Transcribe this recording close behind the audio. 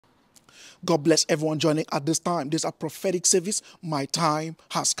God bless everyone joining at this time. This is a prophetic service. My time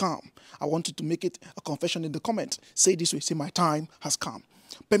has come. I want you to make it a confession in the comment. Say this way, say my time has come.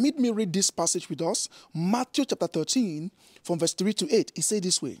 Permit me read this passage with us. Matthew chapter 13 from verse 3 to 8. He said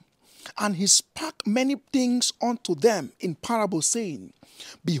this way. And he spake many things unto them in parables, saying,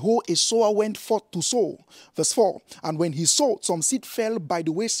 Behold, a sower went forth to sow. Verse 4. And when he sowed, some seed fell by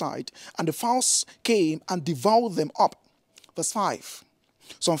the wayside, and the fowls came and devoured them up. Verse 5.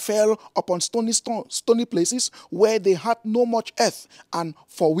 Some fell upon stony places where they had no much earth, and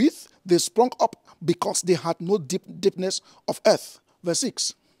forthwith they sprung up because they had no deepness of earth. Verse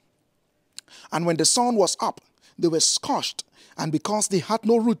 6. And when the sun was up, they were scorched, and because they had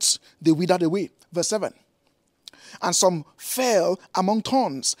no roots, they withered away. Verse 7. And some fell among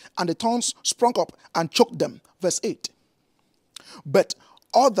thorns, and the thorns sprung up and choked them. Verse 8. But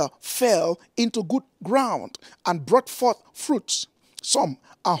other fell into good ground and brought forth fruits, some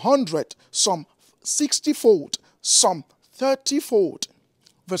 100, some 60-fold, some 30-fold.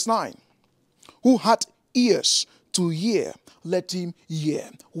 Verse 9. Who had ears to hear, let him hear.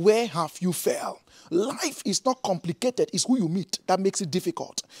 Where have you fell? Life is not complicated. It's who you meet that makes it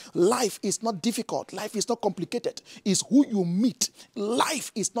difficult. Life is not difficult. Life is not complicated. It's who you meet.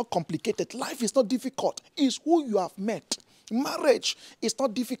 Life is not complicated. Life is not difficult. It's who you have met. Marriage is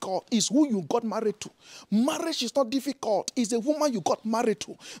not difficult. It's who you got married to. Marriage is not difficult. It's the woman you got married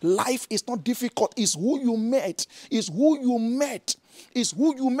to. Life is not difficult. It's who you met. It's who you met. It's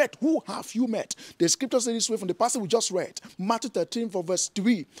who you met. Who have you met? The scripture says this way from the passage we just read. Matthew 13 from verse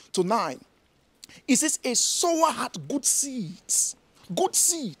 3 to 9. It says, a sower had good seeds. Good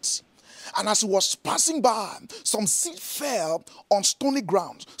seeds. And as he was passing by, some seed fell on stony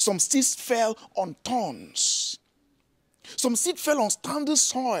ground. Some seeds fell on thorns. Some seed fell on sandy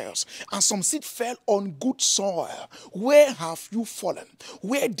soils, and some seed fell on good soil. Where have you fallen?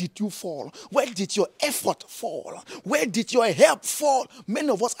 Where did you fall? Where did your effort fall? Where did your help fall? Many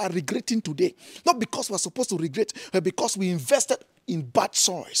of us are regretting today. Not because we're supposed to regret, but because we invested in bad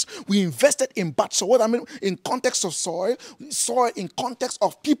soils. We invested in bad soil. What I mean in context of soil in context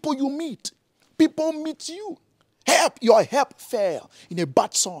of people you meet. People meet you. Your help fell in a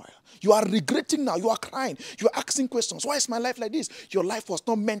bad soil. You are regretting now. You are crying. You are asking questions. Why is my life like this? Your life was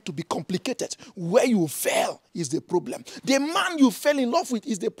not meant to be complicated. Where you fell is the problem. The man you fell in love with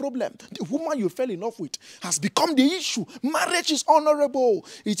is the problem. The woman you fell in love with has become the issue. Marriage is honorable.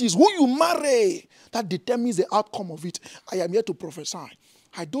 It is who you marry that determines the outcome of it. I am here to prophesy.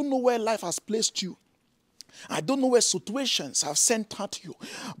 I don't know where life has placed you. I don't know where situations have sent out you,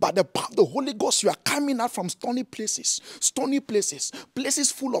 but the Holy Ghost, you are coming out from stony places,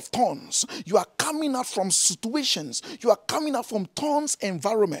 places full of thorns. You are coming out from situations. You are coming out from thorns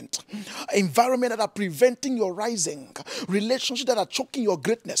environment that are preventing your rising, relationships that are choking your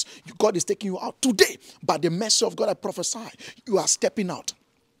greatness. God is taking you out today. By the mercy of God, I prophesy, you are stepping out.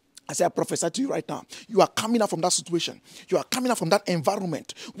 I say I prophesy to you right now. You are coming out from that situation. You are coming out from that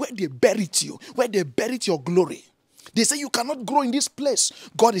environment where they buried you, where they buried your glory. They say you cannot grow in this place.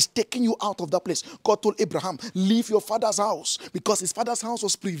 God is taking you out of that place. God told Abraham, leave your father's house, because his father's house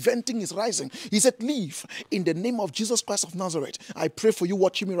was preventing his rising. He said, leave in the name of Jesus Christ of Nazareth. I pray for you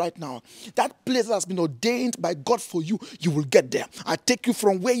watching me right now. That place that has been ordained by God for you, you will get there. I take you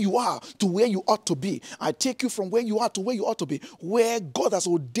from where you are to where you ought to be. I take you from where you are to where you ought to be. Where God has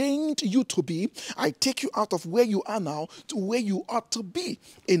ordained you to be, I take you out of where you are now to where you ought to be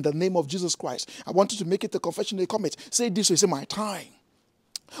in the name of Jesus Christ. I want you to make it a confession in the comment. Say this way, say my time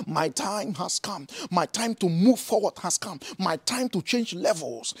has come. My time to move forward has come. My time to change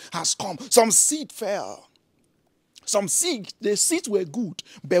levels has come. Some seed fell. The seeds were good,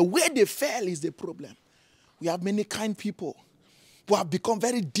 but where they fell is the problem. We have many kind people who have become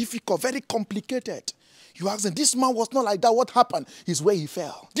very difficult, very complicated. You ask them, this man was not like that. What happened? Is where he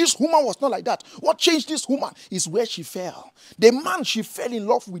fell. This woman was not like that. What changed this woman? Is where she fell. The man she fell in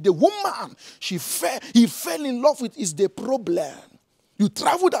love with, the woman he fell in love with is the problem. You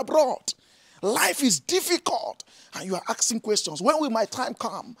traveled abroad. Life is difficult. And you are asking questions. When will my time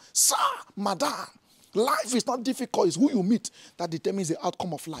come? Sir, madam. Life is not difficult. It's who you meet that determines the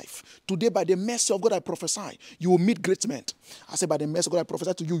outcome of life. Today, by the mercy of God, I prophesy, you will meet great men. I say, by the mercy of God, I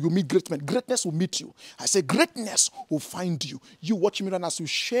prophesy to you, you meet great men. Greatness will meet you. I say, greatness will find you. You watch me right now as you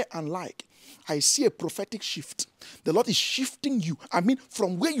share and like. I see a prophetic shift. The Lord is shifting you. I mean,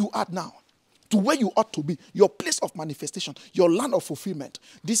 from where you are now to where you ought to be, your place of manifestation, your land of fulfillment.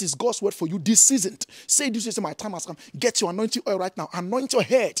 This is God's word for you this season. Say this, say my time has come. Get your anointing oil right now. Anoint your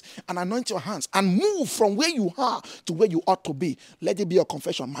head and anoint your hands and move from where you are to where you ought to be. Let it be your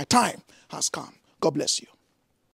confession. My time has come. God bless you.